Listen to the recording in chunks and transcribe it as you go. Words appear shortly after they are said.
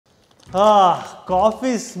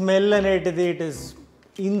Coffee smell అనేటిది it is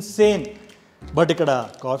insane. But ఇక్కడ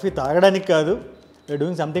coffee తాగడానికి కాదు, we are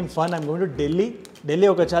doing something fun. I'm going to Delhi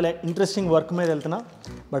ఒక చాలా ఇంట్రెస్టింగ్ వర్క్ మీద వెళ్తున్నా.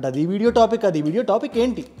 బట్ అది వీడియో టాపిక్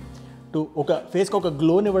ఏంటి? ఒక ఫేస్కి ఒక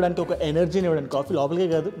గ్లోని ఇవ్వడానికి, ఒక ఎనర్జీని ఇవ్వడానికి. కాఫీ లోపలికే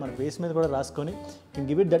కాదు, మన ఫేస్ మీద కూడా రాసుకొని can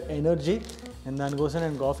give it that energy. And దానికోసం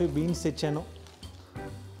నేను కాఫీ బీన్స్ తెచ్చాను.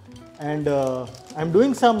 And I'm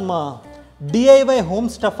doing some DIY home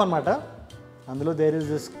stuff అనమాట. అందులో there is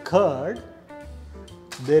this curd,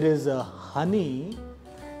 there is honey,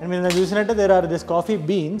 and మీరు చూసినట్టే there are this coffee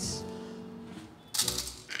beans.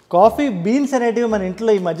 Coffee beans అనేటివి మన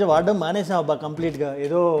ఇంట్లో ఈ మధ్య వాడడం మానేసాం అబ్బా కంప్లీట్గా.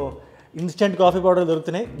 ఏదో ఇన్స్టెంట్ కాఫీ పౌడర్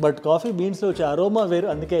దొరుకుతున్నాయి, బట్ కాఫీ బీన్స్లో వచ్చే అరోమా వేరు.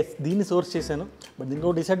 అందుకే దీన్ని సోర్స్ చేశాను. బట్ దీనికి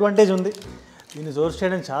ఒక డిసడ్వాంటేజ్ ఉంది, దీన్ని సోర్స్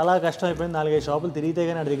చేయడం చాలా కష్టం అయిపోయింది. 4-5 షాపులు తిరిగితే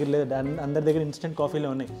కానీ నా దగ్గర లేదు, అందరి దగ్గర ఇన్స్టెంట్ కాఫీలో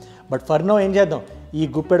ఉన్నాయి. బట్ ఫర్ నో ఏం చేద్దాం, ఈ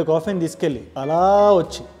గుప్పెడు కాఫీని తీసుకెళ్ళి అలా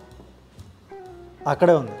వచ్చి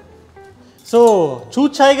అక్కడే ఉంది. సో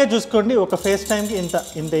చూచాయిగా చూసుకోండి, ఒక ఫేస్ టైంకి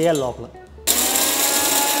ఇంత వేయాలి లోపల.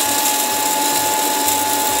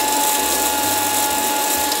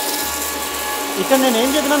 ఇక్కడ నేను ఏం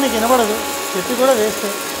చెప్పినా మీకు వినపడదు, చెప్పి కూడా వేస్తే.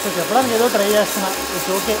 సో చెప్పడానికి ఏదో ట్రై చేస్తున్నా,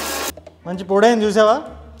 ఇట్స్ ఓకే. మంచి పొడైంది చూసావా?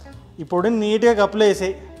 ఈ పొడిని నీట్గా కప్పులో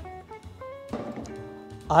వేసాయి.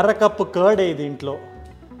 1/2 కప్పు కర్డ్ అయ్యి దీంట్లో,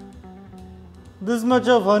 దిస్ మచ్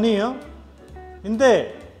ఆఫ్ హనీ, ఇంతే,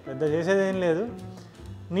 పెద్ద చేసేది ఏం లేదు.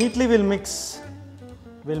 Neatly will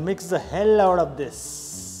mix the hell out of this.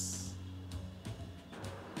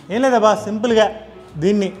 ఏం లేదా బా, సింపుల్గా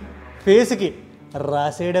దీన్ని ఫేస్కి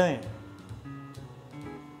రాసేయడమే.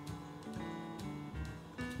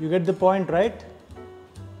 You get the point right?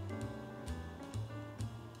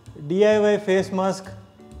 DIY face mask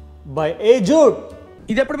by ayejude.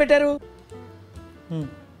 ఇది ఎప్పుడు పెట్టారు?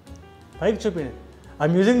 పైకి చూపించండి.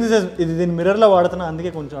 ఐఎమ్ యూజింగ్ దిస్, ఇది దీన్ని మిర్రర్లో వాడుతున్నా,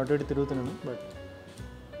 అందుకే కొంచెం అటు ఇటు తిరుగుతున్నాను. బట్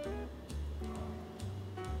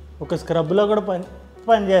ఒక స్క్రబ్లో కూడా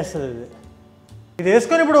పని చేస్తుంది ఇది. ఇది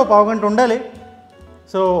వేసుకొని ఇప్పుడు 1/2 గంట ఉండాలి.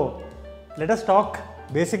 So let us talk.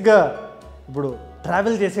 బేసిక్గా ఇప్పుడు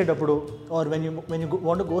ట్రావెల్ చేసేటప్పుడు, or when you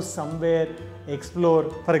want go somewhere, explore.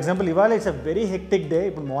 For example ఇవాళ it's a very hectic day.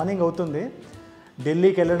 ఇప్పుడు మార్నింగ్ అవుతుంది,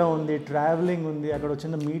 ఢిల్లీకి వెళ్ళడం ఉంది, ట్రావెలింగ్ ఉంది, అక్కడ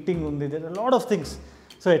వచ్చిన మీటింగ్ ఉంది, there are lot of things.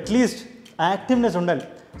 So at least activeness ఉండాలి.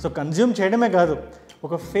 సో కన్జ్యూమ్ చేయడమే కాదు,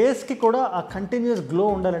 ఒక ఫేస్కి కూడా ఆ కంటిన్యూస్ గ్లో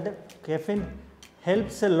ఉండాలంటే కెఫిన్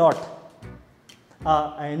హెల్ప్స్ ఎ లాట్. ఆ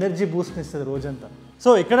ఎనర్జీ బూస్ట్ని ఇస్తుంది రోజంతా. సో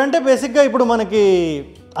ఇక్కడంటే బేసిక్గా ఇప్పుడు మనకి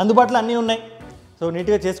అందుబాటులో అన్నీ ఉన్నాయి, సో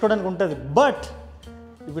నీట్గా చేసుకోవడానికి ఉంటుంది. But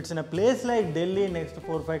if it's in a place like Delhi, next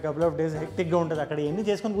 4-5 couple of days హెక్టిక్గా ఉంటుంది, అక్కడ ఎన్ని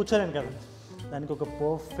చేసుకొని కూర్చోలేను కదా. దానికి ఒక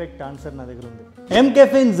పర్ఫెక్ట్ ఆన్సర్ నా దగ్గర ఉంది.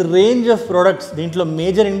 ఎంకెఫిన్స్ రేంజ్ ఆఫ్ ప్రొడక్ట్స్. దీంట్లో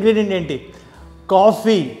మేజర్ ఇంగ్రీడియంట్ ఏంటి?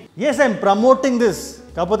 Coffee. Yes, I'm promoting this.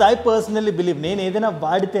 కాకపోతే ఐ పర్సనల్లీ బిలీవ్, నేను ఏదైనా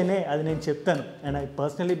వాడితేనే అది నేను చెప్తాను. And I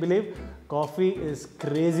personally believe coffee is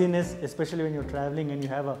craziness, especially when you're travelling and you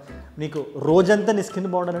have నీకు రోజంతా నీ స్కిన్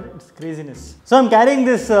బాగుండాలంటే it's craziness. So I'm carrying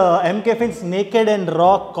this ఎంకెఫిన్స్ naked and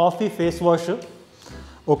రా కాఫీ ఫేస్ వాష్,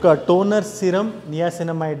 ఒక toner serum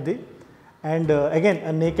నియాసినమైడ్ది, and again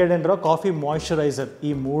naked and రా coffee moisturiser.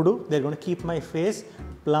 ఈ 3 they gonna keep my face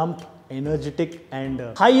plump, energetic and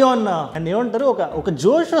high on, and ఏమంటారు, ఒక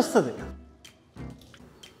జోష్ వస్తుంది.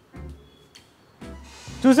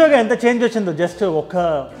 చూసాక ఎంత చేంజ్ వచ్చిందో జస్ట్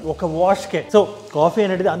ఒక వాష్కే. సో కాఫీ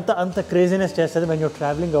అనేది అంత క్రేజీనెస్ చేస్తుంది when you're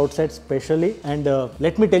travelling out side specially. And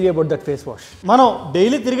let me tell you about that face wash. మనం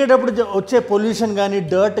డైలీ తిరిగేటప్పుడు వచ్చే పొల్యూషన్ కానీ,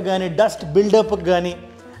 డర్ట్ కానీ, డస్ట్ బిల్డప్కి కానీ,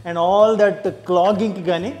 అండ్ ఆల్ దట్ క్లాగింగ్కి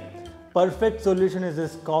కానీ perfect solution is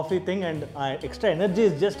this coffee thing. And extra energy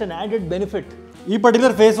is just an added benefit. ఈ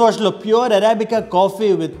particular face వాష్లో pure arabica coffee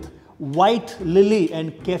with white lily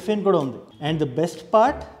and caffeine కూడా ఉంది. And the best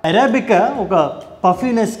part, arabica ఒక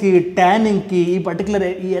పఫీనెస్కి, ట్యానింగ్కి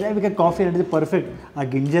ఈ arabica coffee అనేది perfect. ఆ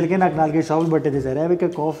గింజలకే నాకు 4-5 షాపులు పట్టేది. Arabica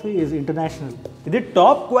coffee is international. ఇది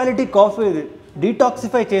టాప్ క్వాలిటీ కాఫీ. ఇది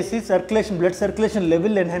డీటాక్సిఫై చేసి బ్లడ్ సర్క్యులేషన్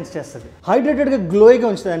లెవెల్ ఎన్హాన్స్ చేస్తుంది, హైడ్రేటెడ్గా గ్లోయిగా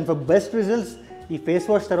ఉంచుతుంది. అండ్ ఫర్ బెస్ట్ రిజల్ట్స్ ఈ ఫేస్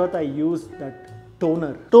వాష్ తర్వాత I use that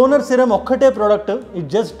toner serum. ఒక్కటే ప్రోడక్ట్, ఇది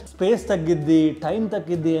just space తగ్గిద్ది, time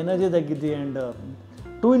తగ్గిద్ది, energy తగ్గిద్ది, and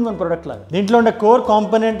 2-in-1 product లాగా. దీంట్లో ఉండే కోర్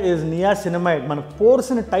కాంపోనెంట్ ఈజ్ నియాసినమైడ్. మన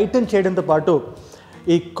పోర్స్ని టైటన్ చేయడంతో పాటు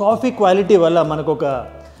ఈ కాఫీ క్వాలిటీ వల్ల మనకు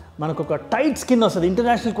ఒక టైట్ స్కిన్ వస్తుంది,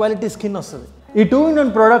 ఇంటర్నేషనల్ క్వాలిటీ స్కిన్ వస్తుంది. ఈ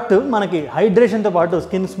 2-in-1 ప్రోడక్ట్ మనకి హైడ్రేషన్తో పాటు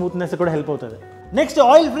స్కిన్ స్మూత్నెస్ కూడా హెల్ప్ అవుతుంది. Next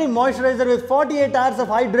oil free moisturiser with 48 hours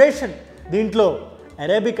of hydration. దీంట్లో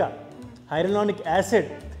arabica, హైరలానిక్ acid,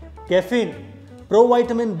 caffeine,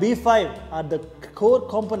 ప్రోవైటమిన్ B5 are the core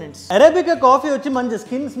components. Arabica coffee వచ్చి మంచి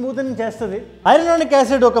స్కిన్ స్మూత్నింగ్ చేస్తుంది. హైరలానిక్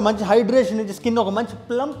యాసిడ్ ఒక మంచి హైడ్రేషన్ ఇచ్చి స్కిన్ ఒక మంచి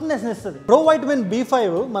ప్లంప్నెస్ ఇస్తుంది. ప్రోవైటమిన్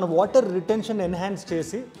B5 మన వాటర్ రిటెన్షన్ ఎన్హాన్స్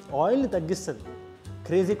చేసి ఆయిల్ని తగ్గిస్తుంది.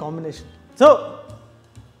 Crazy combination. సో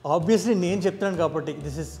ఆబ్వియస్లీ నేను చెప్తున్నాను కాబట్టి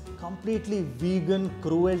this is completely vegan,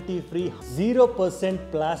 cruelty free, 0%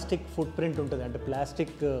 plastic foot print ఉంటుంది. అంటే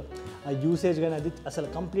ప్లాస్టిక్ యూసేజ్ కానీ అది అసలు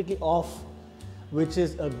completely off, which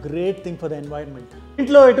is a great thing for the environment.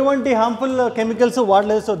 ఇంట్లో ఎటువంటి హార్మ్ఫుల్ కెమికల్స్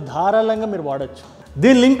వాడలేదు, సో ధారాళంగా మీరు వాడచ్చు.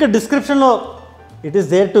 దీని లింక్ డిస్క్రిప్షన్లో it is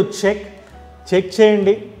there to check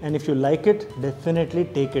చేయండి. And if you like it definitely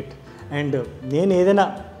take it. And నేను ఏదైనా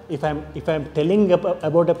if I'm telling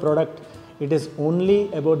about a product, it is only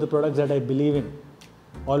about the products that I believe in.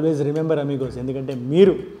 Always remember amigos, endukante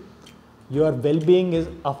meeru, your well-being is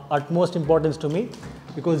of utmost importance to me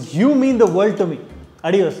because you mean the world to me.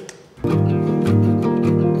 Adios.